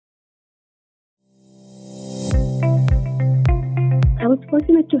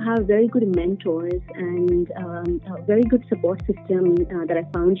fortunate to have very good mentors and a very good support system that I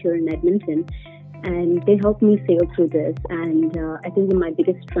found here in Edmonton. And they helped me sail through this. And I think my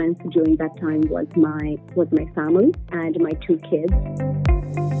biggest strength during that time was my family and my 2 kids.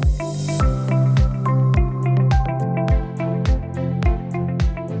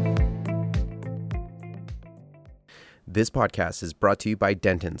 This podcast is brought to you by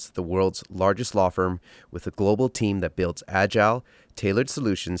Dentons, the world's largest law firm with a global team that builds agile, tailored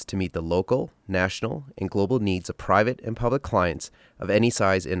solutions to meet the local, national, and global needs of private and public clients of any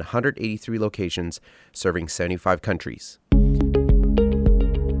size in 183 locations serving 75 countries.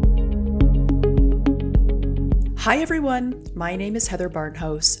 Hi everyone, my name is Heather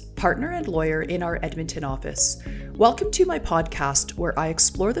Barnhouse, partner and lawyer in our Edmonton office. Welcome to my podcast where I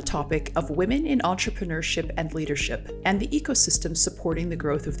explore the topic of women in entrepreneurship and leadership and the ecosystem supporting the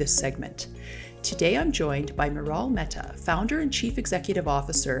growth of this segment. Today I'm joined by Miral Mehta, founder and chief executive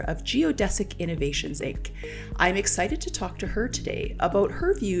officer of Geodesic Innovations Inc. I'm excited to talk to her today about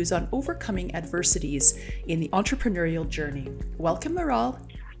her views on overcoming adversities in the entrepreneurial journey. Welcome, Miral.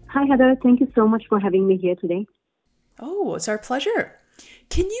 Hi, Heather. Thank you so much for having me here today. Oh, it's our pleasure.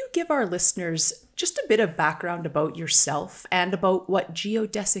 Can you give our listeners just a bit of background about yourself and about what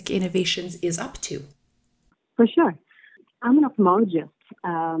Geodesic Innovations is up to? For sure. I'm an ophthalmologist.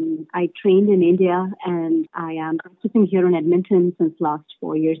 I trained in India and I am practicing here in Edmonton since last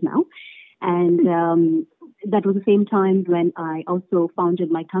 4 years now. And that was the same time when I also founded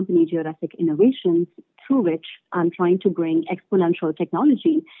my company, Geodesic Innovations, through which I'm trying to bring exponential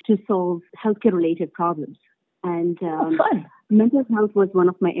technology to solve healthcare-related problems. And mental health was one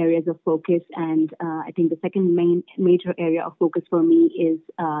of my areas of focus. And I think the second major area of focus for me is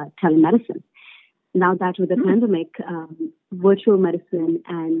telemedicine. Now that with the pandemic, virtual medicine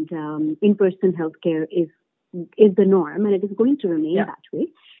and in-person healthcare is the norm, and it is going to remain that way.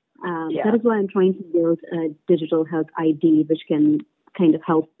 That is why I'm trying to build a digital health ID, which can kind of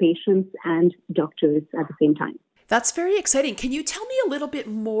help patients and doctors at the same time. That's very exciting. Can you tell me a little bit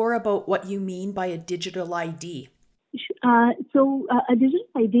more about what you mean by a digital ID? So a digital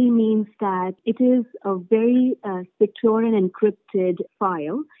ID means that it is a very secure and encrypted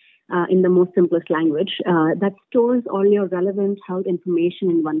file in the most simplest language that stores all your relevant health information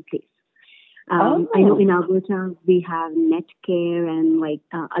in one place. I know in Alberta we have Netcare and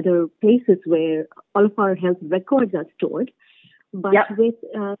other places where all of our health records are stored. But with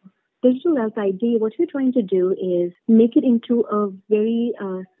Digital Health ID, what we're trying to do is make it into a very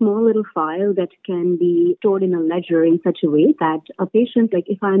small little file that can be stored in a ledger in such a way that a patient, like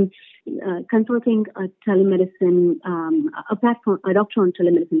if I'm consulting a telemedicine, a doctor on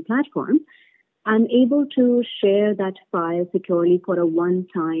telemedicine platform, I'm able to share that file securely for a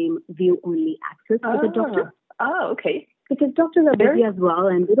one-time view-only access to the doctor. Oh, okay. Because doctors are busy as well,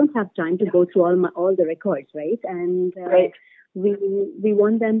 and we don't have time to go through all the records, right? And we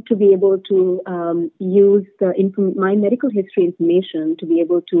want them to be able to use my medical history information to be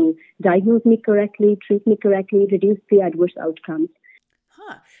able to diagnose me correctly, treat me correctly, reduce the adverse outcomes.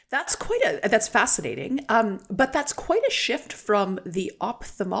 That's fascinating. But that's quite a shift from the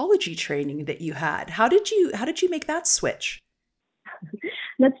ophthalmology training that you had. How did you make that switch?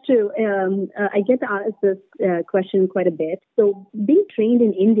 That's true. I get asked this question quite a bit. So being trained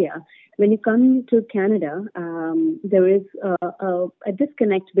in India, when you come to Canada, there is a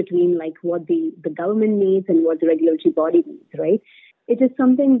disconnect between what the government needs and what the regulatory body needs, right? It is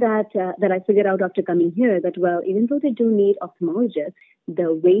something that I figured out after coming here that, even though they do need ophthalmologists,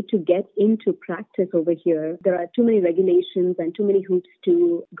 the way to get into practice over here, there are too many regulations and too many hoops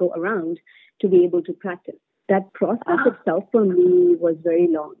to go around to be able to practice. That process itself for me was very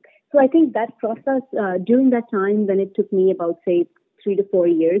long. So I think that process, during that time when it took me about, say, 3 to 4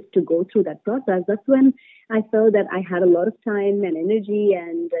 years to go through that process, that's when I felt that I had a lot of time and energy,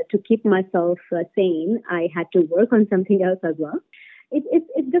 and to keep myself sane, I had to work on something else as well.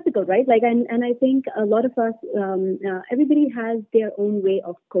 It's difficult, right? And I think a lot of us, everybody has their own way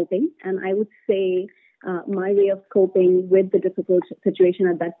of coping, and I would say my way of coping with the difficult situation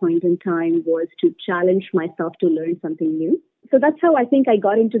at that point in time was to challenge myself to learn something new. So that's how I think I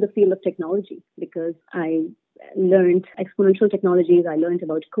got into the field of technology, because I learned exponential technologies. I learned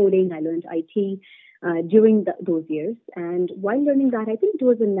about coding. I learned IT during those years. And while learning that, I think it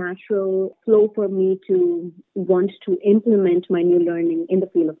was a natural flow for me to want to implement my new learning in the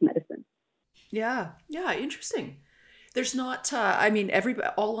field of medicine. Yeah, interesting. There's not,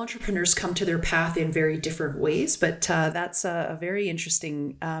 all entrepreneurs come to their path in very different ways, but that's a very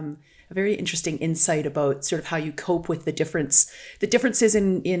interesting insight about sort of how you cope with the differences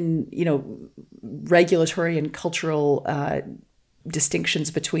in regulatory and cultural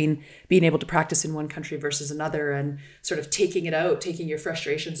distinctions between being able to practice in one country versus another, and sort of taking your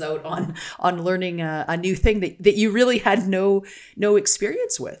frustrations out on learning a new thing that you really had no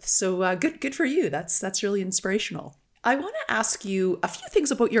experience with. So good for you. That's really inspirational. I want to ask you a few things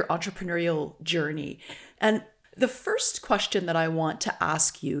about your entrepreneurial journey. And the first question that I want to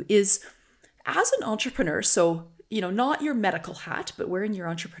ask you is, as an entrepreneur, so, not your medical hat, but wearing your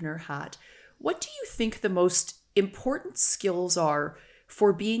entrepreneur hat, what do you think the most important skills are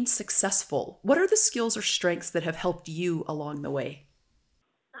for being successful? What are the skills or strengths that have helped you along the way?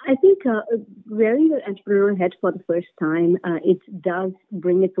 I think wearing an entrepreneur hat for the first time, it does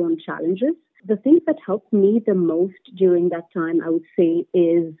bring its own challenges. The things that helped me the most during that time, I would say,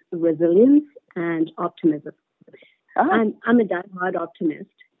 is resilience and optimism. I'm a diehard optimist.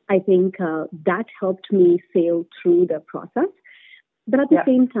 I think that helped me sail through the process. But at the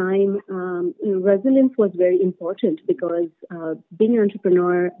same time, resilience was very important because being an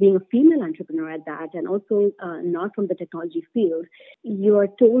entrepreneur, being a female entrepreneur at that, and also not from the technology field, you are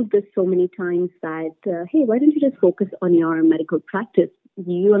told this so many times that, hey, why don't you just focus on your medical practice?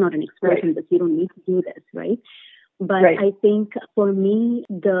 You are not an expert in this. You don't need to do this, right? But I think for me,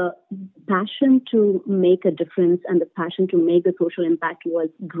 the passion to make a difference and the passion to make a social impact was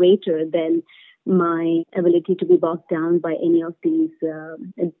greater than my ability to be bogged down by any of these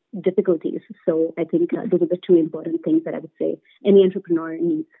difficulties. So I think those are the two important things that I would say any entrepreneur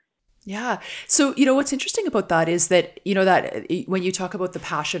needs. Yeah. So, what's interesting about that is that, that when you talk about the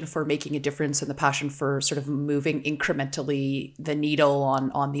passion for making a difference and the passion for sort of moving incrementally the needle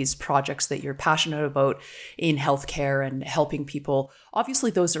on these projects that you're passionate about in healthcare and helping people,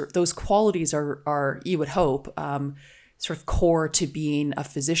 obviously those qualities are you would hope, sort of core to being a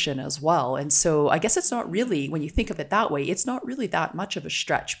physician as well. And so I guess it's not really, when you think of it that way, it's not really that much of a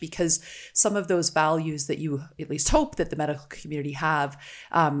stretch, because some of those values that you at least hope that the medical community have,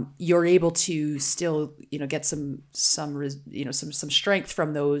 you're able to still, get some strength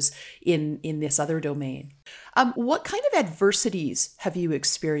from those in this other domain. What kind of adversities have you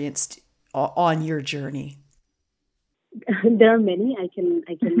experienced on your journey? There are many. I think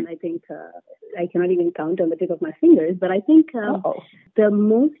I cannot even count on the tip of my fingers, but I think the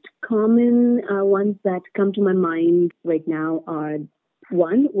most common ones that come to my mind right now are,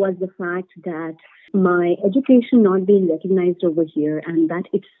 one was the fact that my education not being recognized over here, and that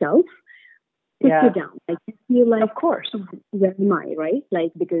itself puts you down. Like, you feel like, of course, where am I, right?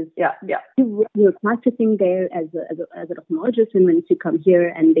 Like, because you're practicing there as an ophthalmologist, and once you come here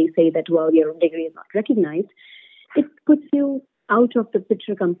and they say that, well, your degree is not recognized, it puts you out of the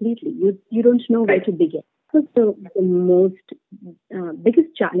picture completely. You don't know where to begin. That's the most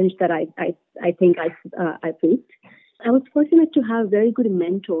biggest challenge that I think I faced. I was fortunate to have very good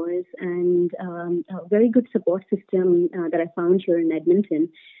mentors and a very good support system that I found here in Edmonton,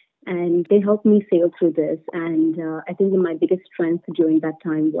 and they helped me sail through this. And I think my biggest strength during that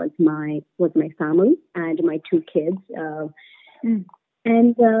time was my family and my two kids.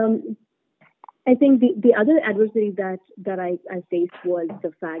 I think the other adversity that I faced was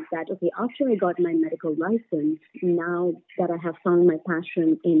the fact that, okay, after I got my medical license, now that I have found my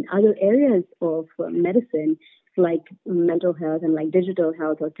passion in other areas of medicine, like mental health and like digital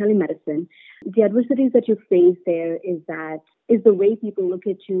health or telemedicine, the adversities that you face there is the way people look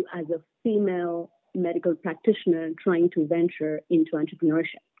at you as a female medical practitioner trying to venture into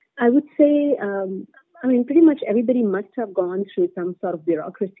entrepreneurship. I would say, pretty much everybody must have gone through some sort of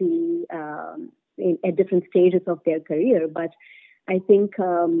bureaucracy at different stages of their career. But I think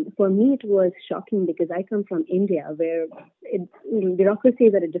for me it was shocking because I come from India, where bureaucracy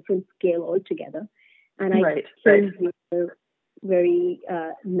is at a different scale altogether. And I came here very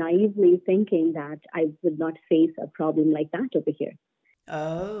naively thinking that I would not face a problem like that over here.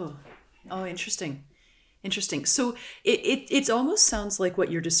 Oh, interesting. Interesting. So it almost sounds like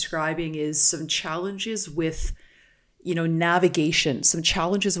what you're describing is some challenges with, navigation, some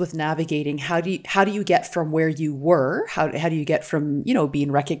challenges with navigating. How do you get from where you were? How do you get from,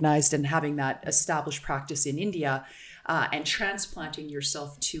 being recognized and having that established practice in India and transplanting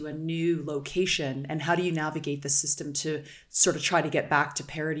yourself to a new location? And how do you navigate the system to sort of try to get back to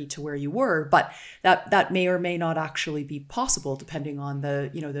parity to where you were? But that may or may not actually be possible depending on the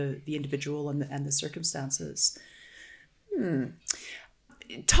individual and the circumstances.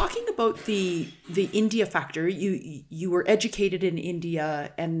 Talking about the India factor, you were educated in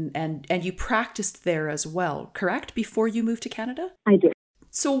India and you practiced there as well, correct? Before you moved to Canada? I did.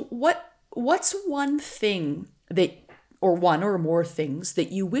 So what's one thing or one or more things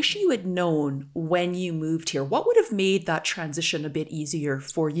that you wish you had known when you moved here? What would have made that transition a bit easier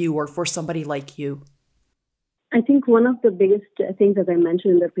for you or for somebody like you? I think one of the biggest things, as I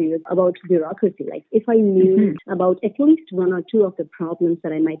mentioned in the previous, about bureaucracy, like if I knew about at least one or two of the problems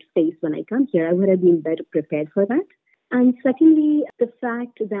that I might face when I come here, I would have been better prepared for that. And secondly, the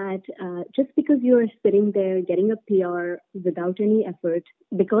fact that just because you're sitting there getting a PR without any effort,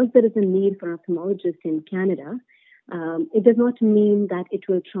 because there is a need for an ophthalmologist in Canada, it does not mean that it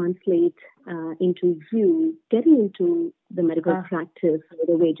will translate into you getting into the medical practice right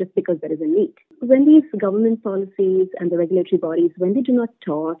away just because there is a need. When these government policies and the regulatory bodies, when they do not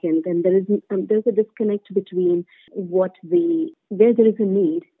talk, and then there's a disconnect between where there is a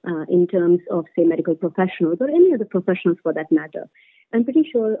need in terms of, say, medical professionals or any other professionals for that matter. I'm pretty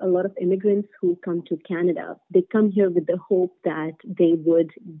sure a lot of immigrants who come to Canada, they come here with the hope that they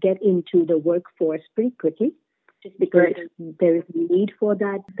would get into the workforce pretty quickly, just because there is a need for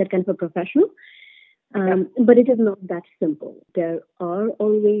that kind of a professional. But it is not that simple. There are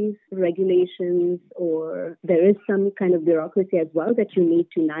always regulations, or there is some kind of bureaucracy as well that you need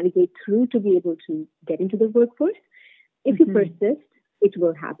to navigate through to be able to get into the workforce. If you persist, it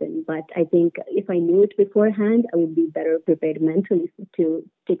will happen. But I think if I knew it beforehand, I would be better prepared mentally to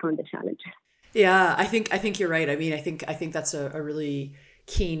take on the challenge. Yeah, I think you're right. I mean, I think that's a really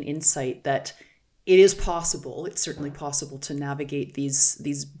keen insight that it is possible. It's certainly possible to navigate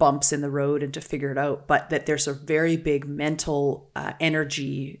these bumps in the road and to figure it out, but that there's a very big mental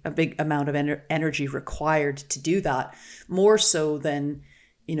energy, a big amount of energy required to do that, more so than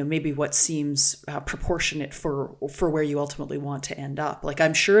maybe what seems proportionate for where you ultimately want to end up. Like,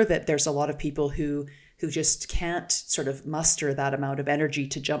 I'm sure that there's a lot of people who just can't sort of muster that amount of energy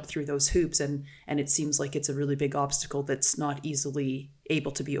to jump through those hoops, and it seems like it's a really big obstacle that's not easily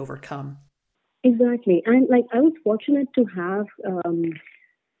able to be overcome. Exactly. And I was fortunate to have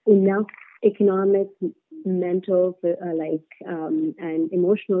enough economic, mental, and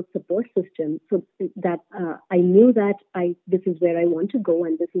emotional support system so that I knew that this is where I want to go,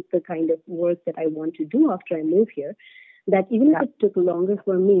 and this is the kind of work that I want to do after I move here. That even if it took longer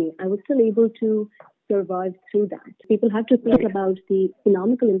for me, I was still able to survive through that. People have to think about the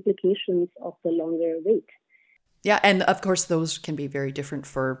economical implications of the longer wait. Yeah, and of course, those can be very different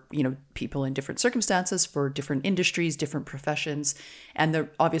for people in different circumstances, for different industries, different professions, and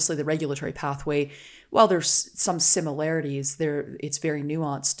obviously the regulatory pathway. While there's some similarities, it's very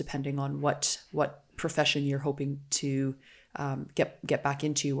nuanced depending on what profession you're hoping to get back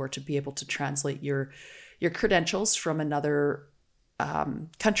into, or to be able to translate your credentials from another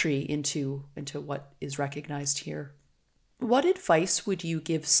country into what is recognized here. What advice would you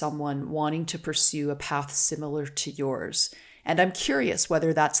give someone wanting to pursue a path similar to yours? And I'm curious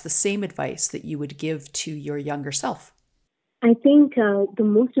whether that's the same advice that you would give to your younger self. I think the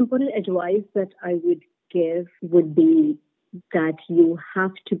most important advice that I would give would be that you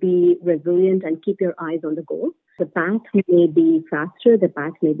have to be resilient and keep your eyes on the goal. The path may be faster, the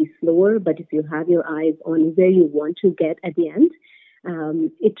path may be slower, but if you have your eyes on where you want to get at the end,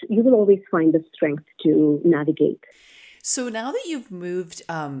 you will always find the strength to navigate. So now that you've moved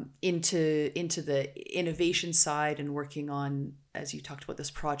into the innovation side and working on, as you talked about, this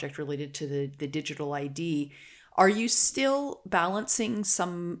project related to the digital ID, are you still balancing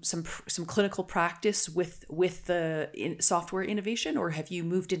some clinical practice with the software innovation, or have you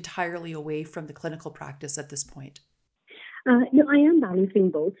moved entirely away from the clinical practice at this point? No, I am balancing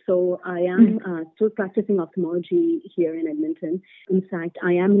both. So I am still practicing ophthalmology here in Edmonton. In fact,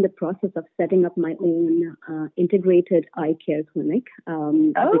 I am in the process of setting up my own integrated eye care clinic,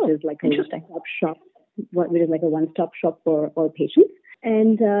 which is like a one-stop shop, which is like a one-stop shop for all patients.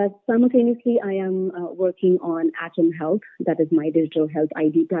 And simultaneously, I am working on Atom Health. That is my digital health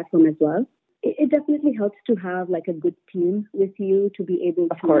ID platform as well. It definitely helps to have like a good team with you to be able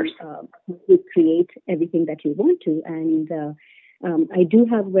to create everything that you want to. And I do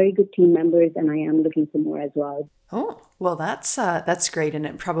have very good team members, and I am looking for more as well. Oh, well, that's great. And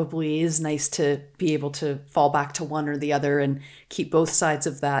it probably is nice to be able to fall back to one or the other and keep both sides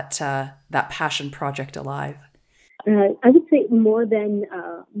of that passion project alive. I would say more than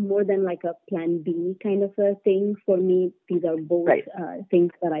like a plan B kind of a thing. For me, these are both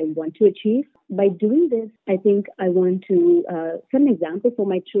things that I want to achieve. By doing this, I think I want to set an example for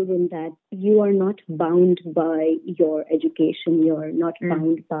my children that you are not bound by your education. You're not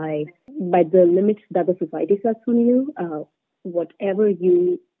bound by the limits that the society sets on you. Whatever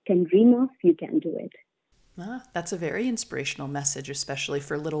you can dream of, you can do it. That's a very inspirational message, especially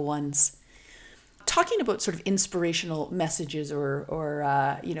for little ones. Talking about sort of inspirational messages or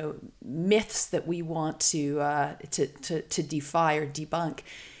myths that we want to defy or debunk,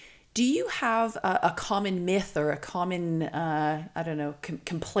 do you have a common myth or a common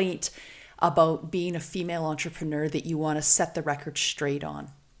complaint about being a female entrepreneur that you want to set the record straight on?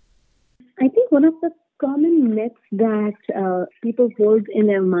 I think one of the common myths that people hold in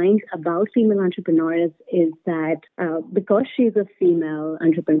their minds about female entrepreneurs is that because she's a female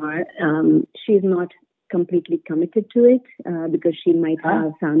entrepreneur, she's not completely committed to it because she might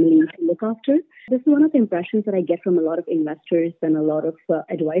have family to look after. This is one of the impressions that I get from a lot of investors and a lot of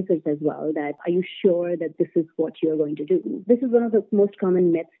advisors as well, that are you sure that this is what you're going to do? This is one of the most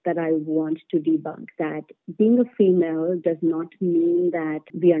common myths that I want to debunk, that being a female does not mean that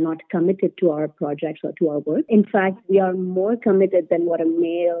we are not committed to our projects or to our work. In fact, we are more committed than what a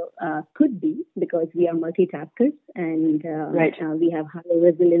male could be, because we are multitaskers and we have higher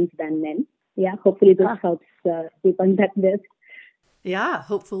resilience than men. Yeah, hopefully this helps debunk that myth. Yeah,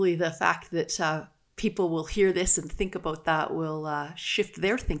 hopefully the fact that people will hear this and think about that will shift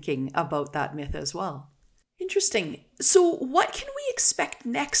their thinking about that myth as well. Interesting. So what can we expect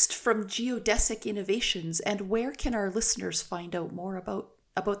next from Geodesic Innovations, and where can our listeners find out more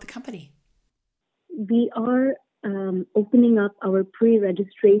about the company? We are opening up our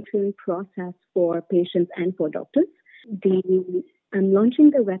pre-registration process for patients and for doctors. I'm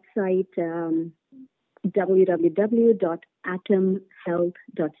launching the website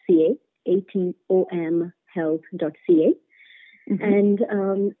www.atomhealth.ca, atomhealth.ca. Mm-hmm. And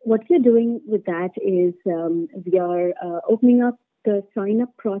what we're doing with that is we are opening up the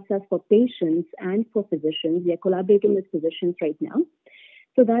sign-up process for patients and for physicians. We are collaborating with physicians right now,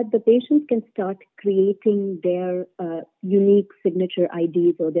 so that the patients can start creating their unique signature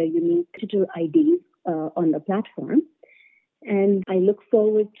IDs or their unique digital IDs on the platform. And I look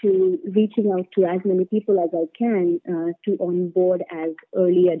forward to reaching out to as many people as I can to onboard as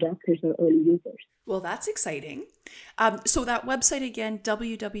early adopters or early users. Well, that's exciting. So that website again,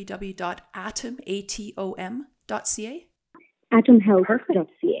 www.atomhealth.ca?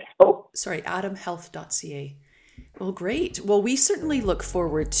 Atomhealth.ca. Oh, sorry, atomhealth.ca. Well, great. Well, we certainly look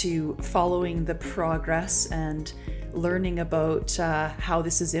forward to following the progress and learning about how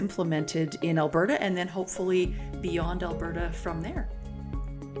this is implemented in Alberta, and then hopefully beyond Alberta from there.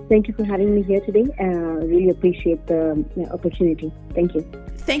 Thank you for having me here today. Really appreciate the opportunity. Thank you.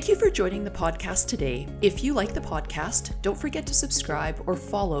 Thank you for joining the podcast today. If you like the podcast, don't forget to subscribe or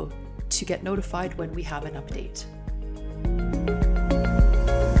follow to get notified when we have an update.